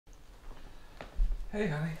Hey,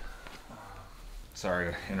 honey.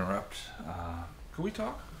 Sorry to interrupt. Can we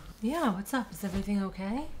talk? Yeah, what's up? Is everything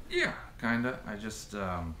okay? Yeah, kinda. I just,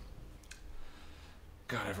 God,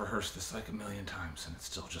 I've rehearsed this like a million times and it's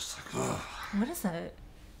still just like, ugh. What is it?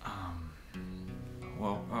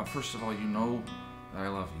 Well, first of all, you know that I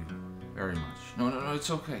love you very much. No, it's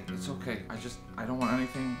okay. It's okay. I don't want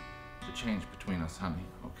anything to change between us, honey,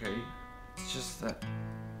 okay? It's just that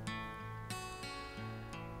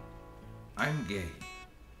I'm gay.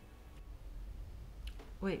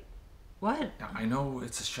 Wait, what? I know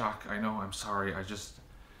it's a shock. I know. I'm sorry.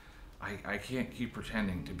 I can't keep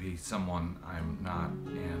pretending to be someone I'm not.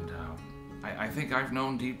 And I think I've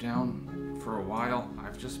known deep down for a while.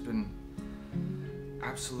 I've just been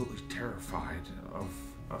absolutely terrified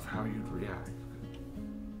of how you'd react.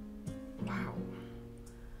 Wow.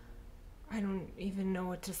 I don't even know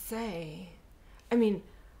what to say. I mean,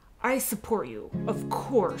 I support you, of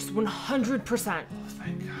course, 100%. Oh,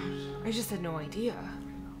 thank God. I just had no idea.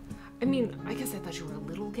 I mean, I guess I thought you were a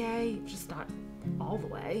little gay, just not all the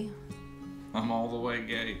way. I'm all the way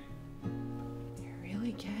gay. You're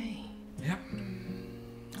really gay. Yep.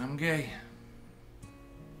 I'm gay.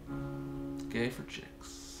 Gay for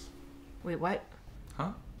chicks. Wait, what?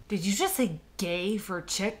 Huh? Did you just say gay for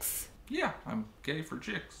chicks? Yeah, I'm gay for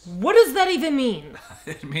chicks. What does that even mean?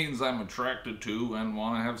 It means I'm attracted to and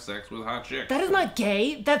want to have sex with hot chicks. That is not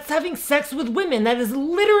gay. That's having sex with women. That is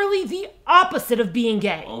literally the opposite of being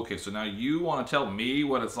gay. Okay, so now you want to tell me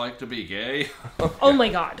what it's like to be gay? Oh my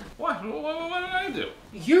God. What? What did I do?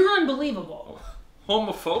 You're unbelievable.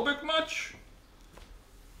 Homophobic much?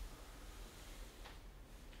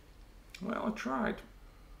 Well, I tried.